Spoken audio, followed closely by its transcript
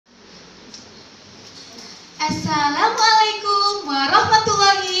Assalamualaikum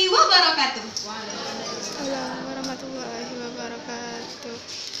warahmatullahi wabarakatuh. Waalaikumsalam warahmatullahi wabarakatuh.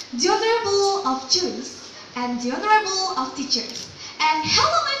 The Honorable of Juries and the Honorable of Teachers. And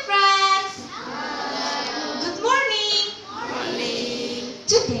hello my friends. Good morning. Morning.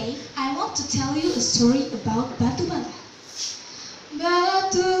 Today I want to tell you a story about Batu Belah.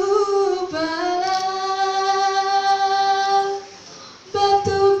 Batu Belah,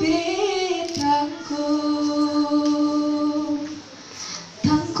 Batu Betangkup,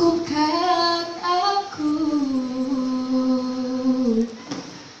 tangkupkan aku,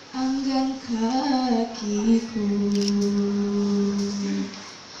 anggang kakiku,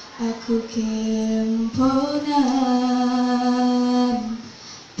 aku kemponan,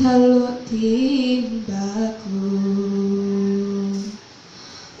 teluk timbaku.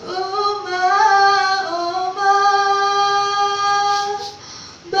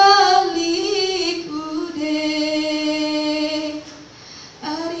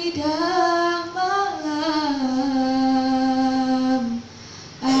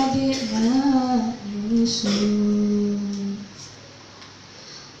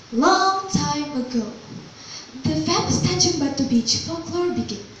 Long time ago, the famous Tanjung Batu beach folklore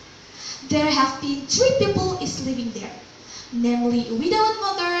began. There have been 3 people is living there, namely a widowed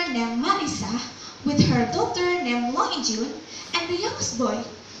mother named Marisa, with her daughter named Long Ijun, and the youngest boy,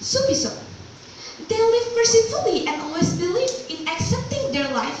 Supiso. They lived mercifully and always believed in accepting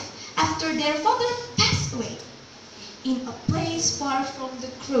their life after their father passed away. In a place far from the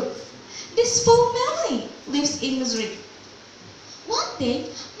crew, this full family lives in misery. One day,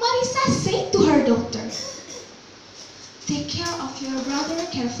 Marisa said to her daughter, "Take care of your brother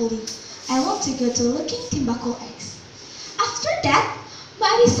carefully. I want to go to looking timbako eggs." After that,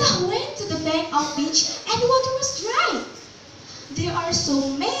 Marisa went to the bank of beach and the water was dry. There are so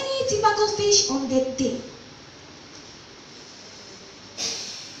many timbako fish on that day.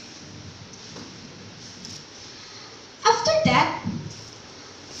 After that,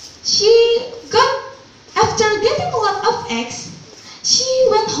 after getting a lot of eggs, she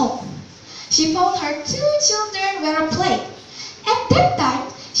went home. She found her 2 children were playing. At that time,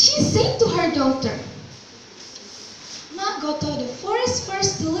 she said to her daughter, "Ma, go to the forest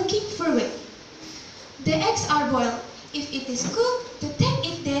first to looking for it. The eggs are boiled. If it is cooked, to take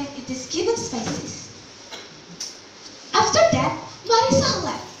it, then it is given spices." After that, Marisa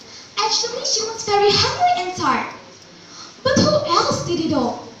left. Actually, she was very hungry and tired. But who else did it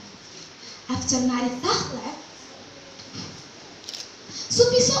all? After Marisa left,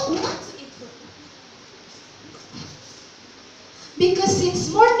 Supiso wanted to eat food. Because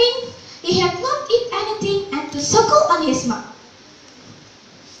since morning, he had not eaten anything and to suckle on his mouth.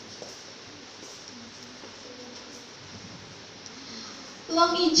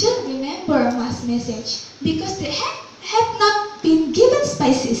 Long Ijun remembered Ma's message because they had not been given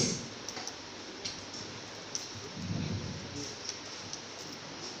spices.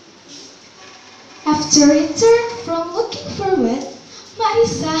 After return from looking for wood,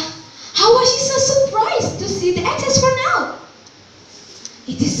 Marisa, how was she so surprised to see the eggs for now?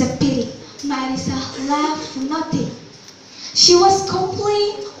 It is a pity. Marisa laughed for nothing. She was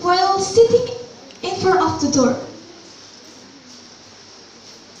complaining while sitting in front of the door.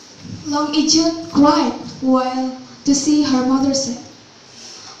 Long Ijun cried while to see her mother said,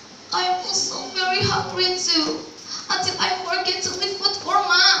 "I was so very hungry too, until I forget to leave food for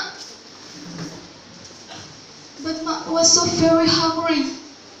Ma." But Ma was so very hungry.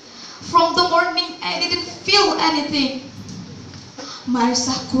 From the morning, I didn't feel anything.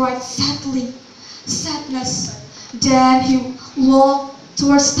 Marisa cried sadly, sadness. Then he walked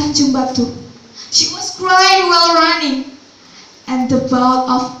towards Tanjung Batu. She was crying while running. And the bout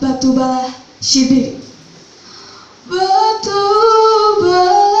of Batu Belah, she began. Batu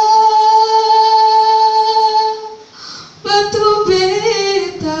Belah, Batu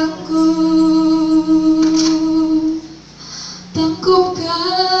Betangkup,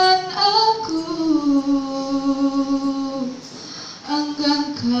 tangkupkan aku,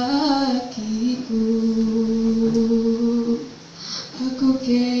 anggang kakiku, aku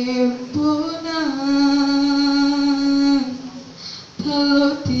kemponan,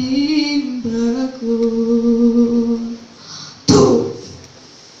 teluk timbaku. Tuh,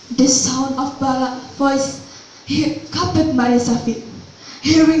 the sound of Belah voice caught Marisa feet.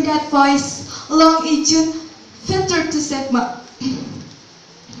 Hearing that voice, Long Ijun ventured to say, "Ma,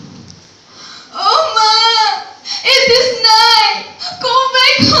 oh Ma, it is night. Go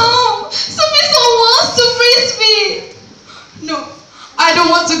back home. Supiso wants to freeze me." "No, I don't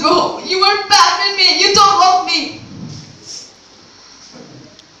want to go home. You are bad with me. You don't love me."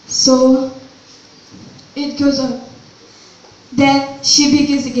 So it goes on. Then she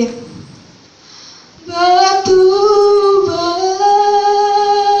begins again. Batu, belah,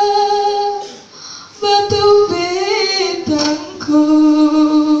 batu betangkup,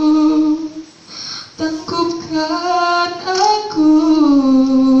 tangkupkan aku,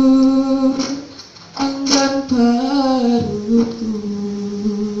 enggan perutku,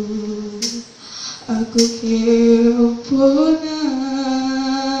 aku keponan,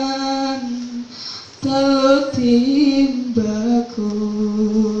 tahu timbaku.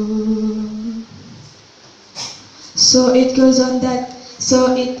 So it goes on that,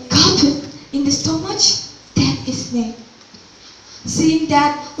 so it gulped in the stomach, that is name. Seeing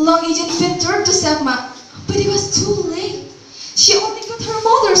that, Long agent bent toward to Selma, but it was too late. She only got her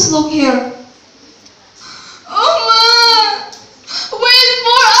mother's long hair. Oma, wait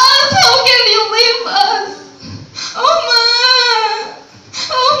for us, how can you leave us? Oma,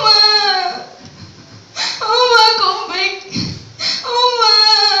 Oma, Oma, come back. Oma,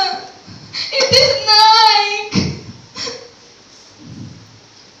 it is night.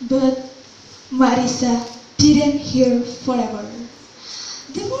 But Marisa didn't hear forever.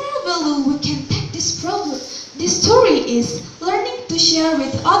 The moral value we can take this story is learning to share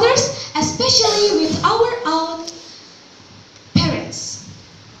with others, especially with our own parents.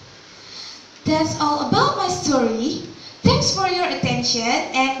 That's all about my story. Thanks for your attention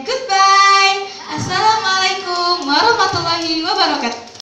and goodbye. Assalamualaikum warahmatullahi wabarakatuh.